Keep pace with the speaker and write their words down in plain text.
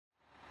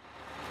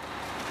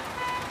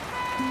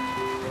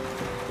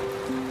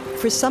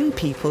For some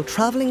people,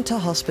 travelling to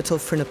hospital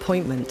for an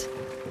appointment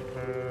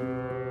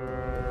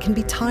can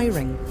be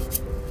tiring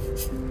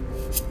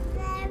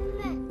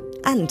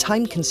and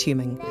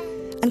time-consuming,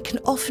 and can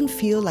often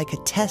feel like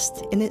a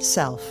test in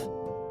itself.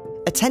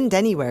 Attend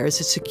Anywhere is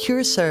a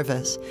secure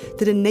service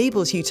that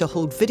enables you to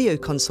hold video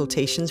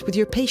consultations with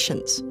your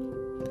patients.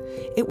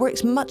 It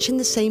works much in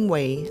the same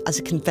way as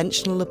a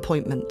conventional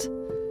appointment,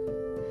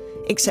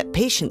 except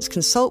patients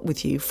consult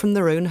with you from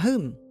their own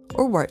home,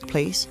 or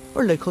workplace,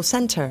 or local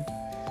centre.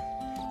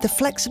 The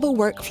flexible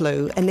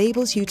workflow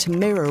enables you to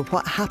mirror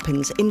what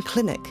happens in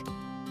clinic,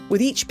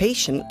 with each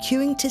patient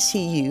queuing to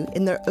see you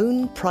in their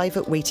own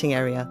private waiting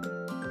area.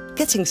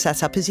 Getting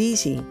set up is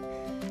easy.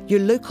 Your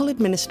local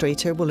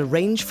administrator will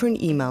arrange for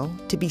an email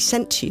to be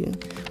sent to you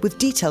with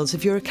details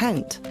of your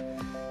account.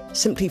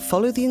 Simply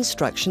follow the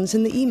instructions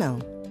in the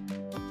email.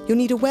 You'll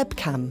need a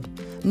webcam,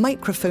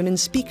 microphone and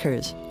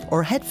speakers,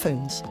 or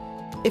headphones.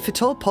 If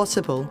at all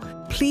possible,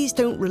 please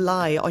don't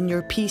rely on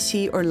your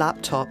PC or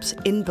laptop's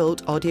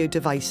inbuilt audio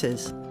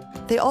devices.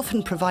 They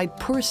often provide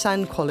poor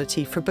sound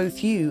quality for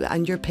both you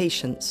and your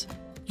patients.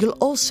 You'll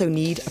also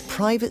need a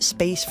private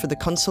space for the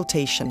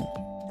consultation.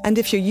 And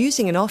if you're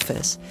using an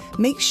office,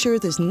 make sure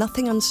there's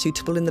nothing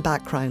unsuitable in the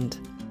background.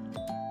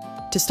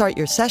 To start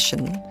your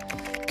session,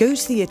 go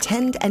to the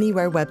Attend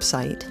Anywhere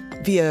website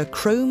via a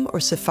Chrome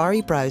or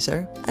Safari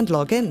browser and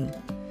log in.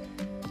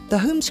 The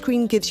home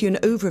screen gives you an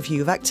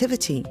overview of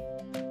activity.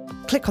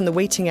 Click on the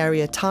waiting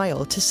area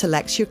tile to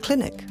select your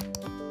clinic.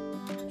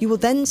 You will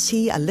then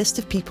see a list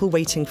of people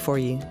waiting for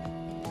you.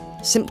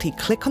 Simply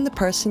click on the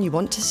person you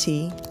want to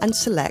see and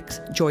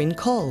select Join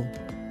Call.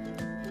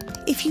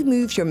 If you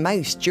move your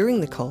mouse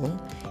during the call,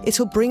 it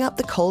will bring up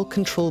the call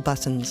control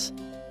buttons.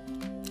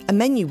 A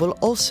menu will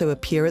also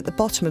appear at the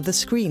bottom of the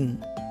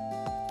screen.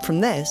 From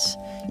this,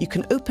 you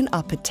can open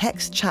up a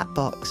text chat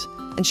box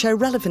and share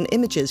relevant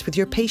images with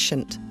your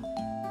patient.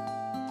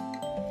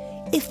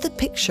 If the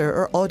picture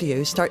or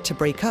audio start to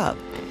break up,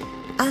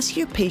 ask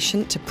your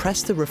patient to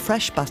press the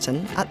refresh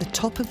button at the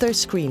top of their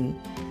screen,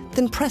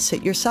 then press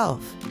it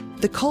yourself.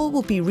 The call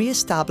will be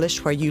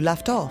re-established where you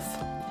left off.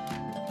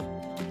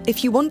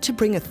 If you want to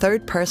bring a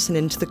third person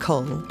into the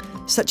call,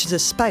 such as a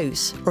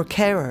spouse or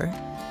carer,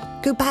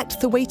 go back to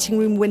the waiting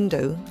room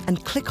window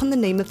and click on the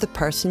name of the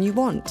person you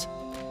want.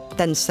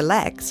 Then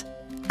select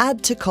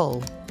Add to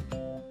Call.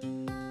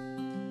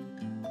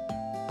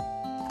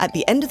 At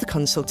the end of the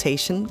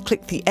consultation,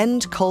 click the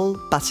End Call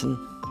button.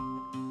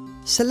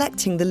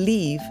 Selecting the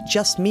Leave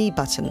Just Me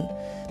button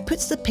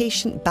puts the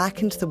patient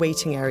back into the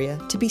waiting area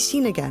to be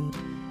seen again.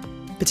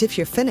 But if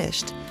you're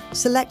finished,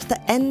 select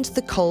the End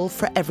the Call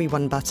for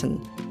Everyone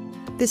button.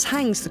 This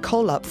hangs the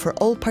call up for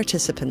all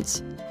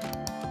participants.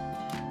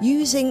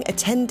 Using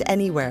Attend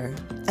Anywhere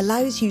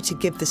allows you to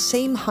give the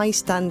same high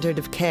standard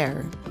of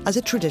care as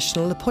a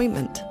traditional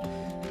appointment,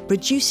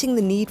 reducing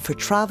the need for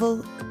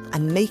travel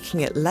and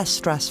making it less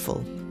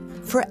stressful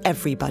for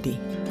everybody.